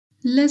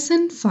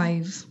Lesson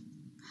 5.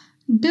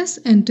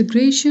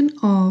 Disintegration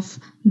of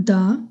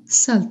the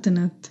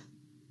Sultanate.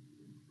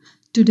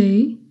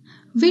 Today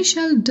we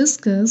shall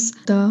discuss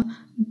the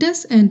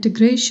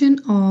disintegration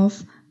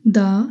of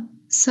the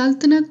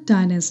Sultanate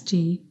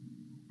dynasty,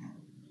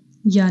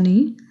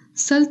 यानी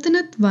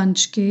सल्तनत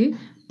वंश के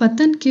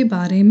पतन के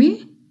बारे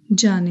में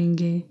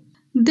जानेंगे.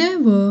 There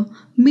were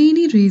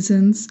many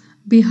reasons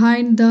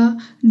behind the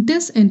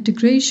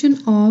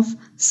disintegration of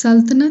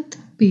Sultanate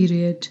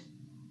period.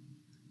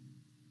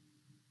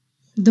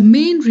 The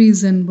main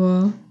reason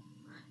were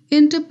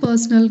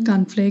interpersonal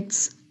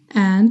conflicts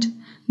and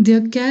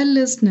their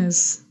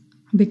carelessness,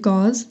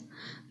 because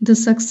the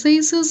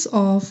successors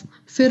of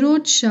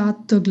Firuz Shah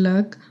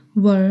Tughlaq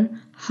were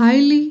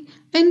highly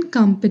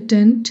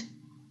incompetent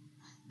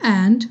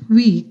and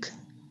weak,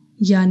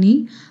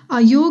 यानी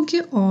अयोग्य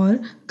और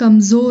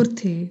कमजोर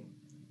थे.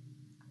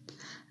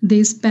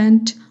 They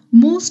spent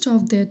most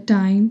of their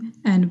time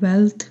and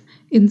wealth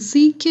in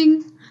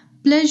seeking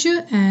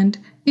pleasure and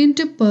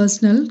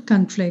interpersonal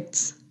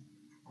conflicts.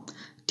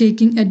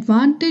 Taking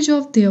advantage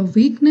of their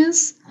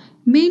weakness,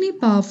 many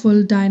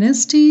powerful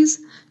dynasties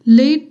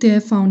laid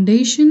their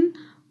foundation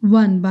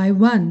one by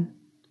one,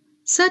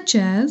 such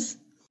as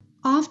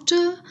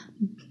after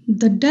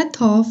the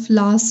death of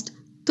last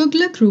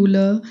Tughlaq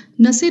ruler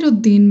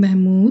Nasiruddin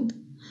Mahmud,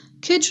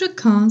 Khidr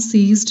Khan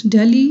seized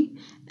Delhi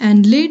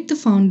and laid the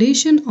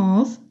foundation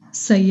of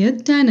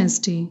Sayyid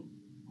dynasty.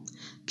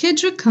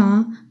 Khidr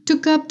Khan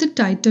took up the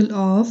title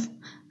of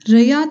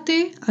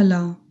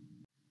Rayat-e-Ala.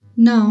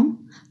 Now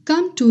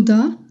come to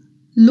the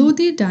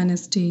Lodi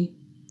dynasty.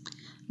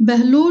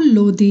 Behlol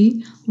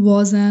Lodi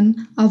was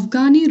an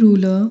Afghani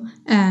ruler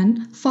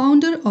and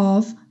founder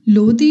of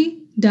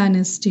Lodi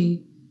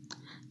dynasty.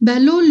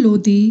 Behlol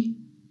Lodi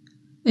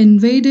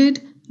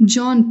invaded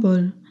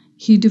Jaunpur.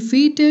 He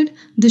defeated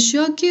the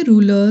Shaki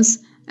rulers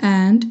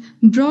and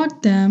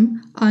brought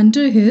them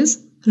under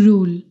his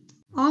rule.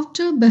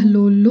 After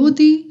Behlol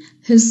Lodi,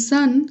 his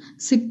son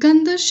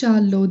Sikandar Shah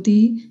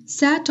Lodi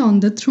sat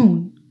on the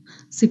throne.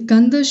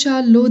 Sikandar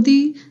Shah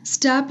Lodi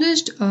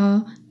established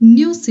a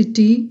new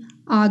city,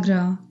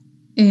 Agra,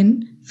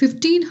 in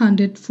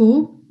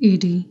 1504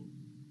 AD.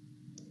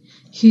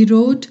 He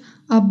wrote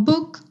a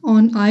book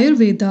on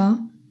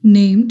Ayurveda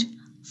named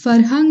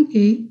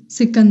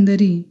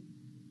Farhang-e-Sikandari.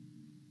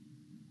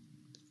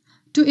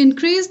 To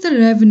increase the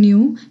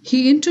revenue,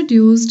 he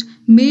introduced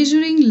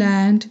measuring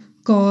land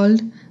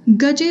called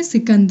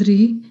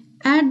Gaj-e-Sikandari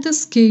at the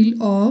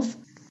scale of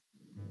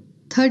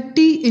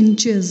 30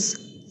 inches.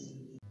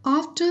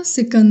 After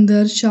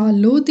Sikandar Shah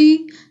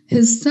Lodi,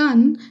 his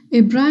son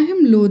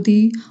Ibrahim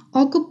Lodi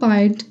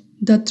occupied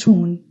the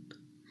throne.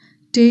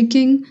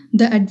 Taking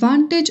the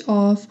advantage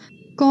of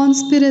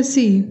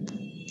conspiracy,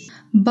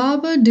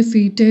 Babur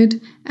defeated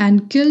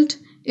and killed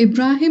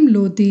Ibrahim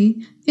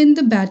Lodi in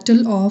the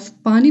Battle of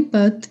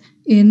Panipat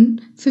in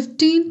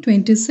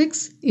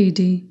 1526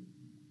 AD.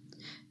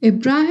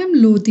 Ibrahim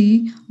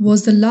Lodi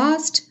was the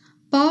last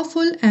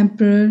powerful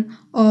emperor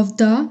of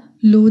the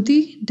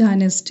Lodi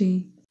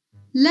dynasty.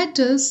 Let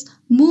us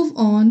move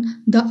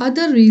on the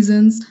other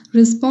reasons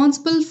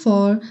responsible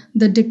for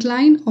the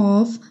decline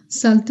of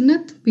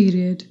Sultanate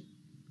period.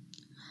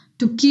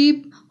 To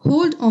keep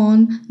hold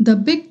on the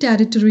big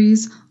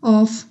territories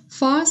of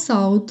far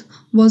south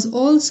was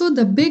also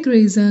the big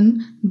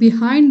reason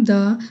behind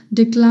the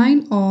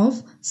decline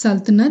of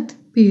Sultanate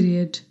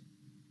period,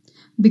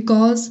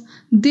 because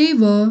they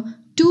were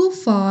too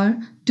far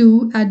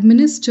to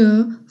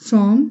administer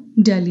from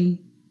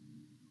Delhi.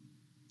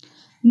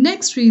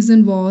 Next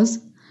reason was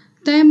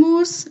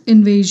Taimur's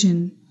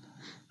invasion.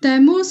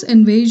 Taimur's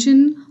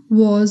invasion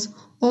was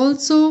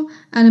also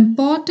an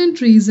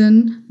important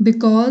reason,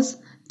 because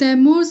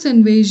Taimur's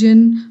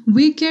invasion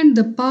weakened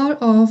the power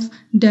of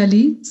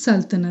Delhi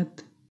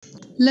Sultanate.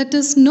 Let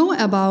us know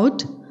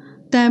about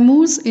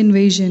Taimur's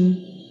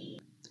invasion.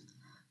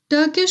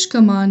 Turkish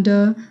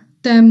commander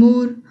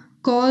Taimur,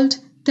 called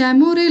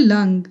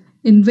Taimur-e-Lung,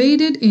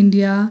 invaded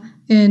India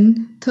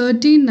in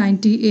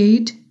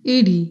 1398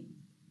 AD.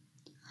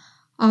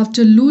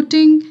 After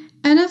looting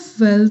enough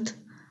wealth,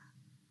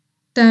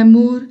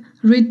 Taimur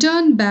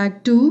returned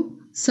back to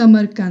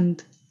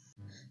Samarkand.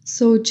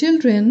 So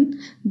children,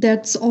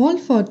 that's all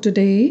for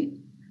today.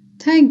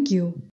 Thank you.